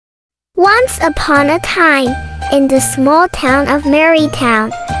Once upon a time, in the small town of Marytown,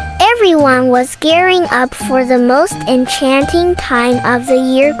 everyone was gearing up for the most enchanting time of the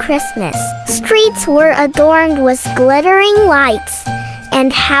year, Christmas. Streets were adorned with glittering lights,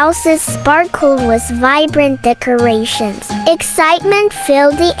 and houses sparkled with vibrant decorations. Excitement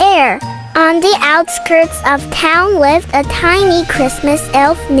filled the air. On the outskirts of town lived a tiny Christmas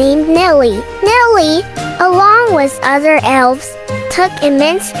elf named Nellie. Nellie, along with other elves, took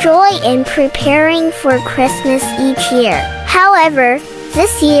immense joy in preparing for Christmas each year. However,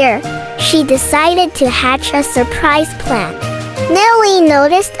 this year, she decided to hatch a surprise plan. Nellie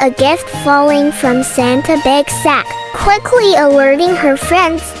noticed a gift falling from Santa's big sack. Quickly alerting her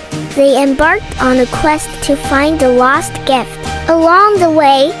friends, they embarked on a quest to find the lost gift. Along the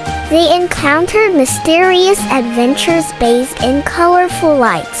way, they encountered mysterious adventures bathed in colorful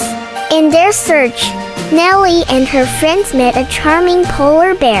lights. In their search, Nellie and her friends met a charming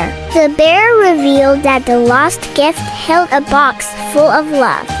polar bear. The bear revealed that the lost gift held a box full of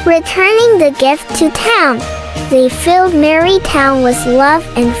love. Returning the gift to town, they filled Marytown with love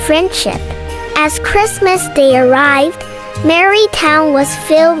and friendship. As Christmas Day arrived, Marytown was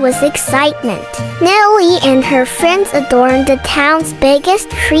filled with excitement. Nellie and her friends adorned the town's biggest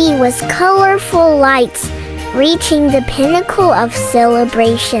tree with colorful lights, reaching the pinnacle of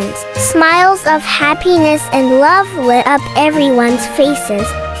celebrations. Smiles of happiness and love lit up everyone's faces.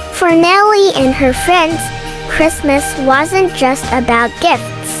 For Nellie and her friends, Christmas wasn't just about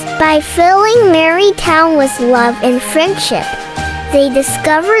gifts. By filling Marytown with love and friendship, they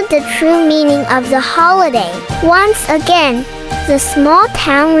discovered the true meaning of the holiday. Once again, the small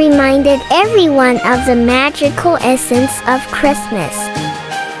town reminded everyone of the magical essence of Christmas.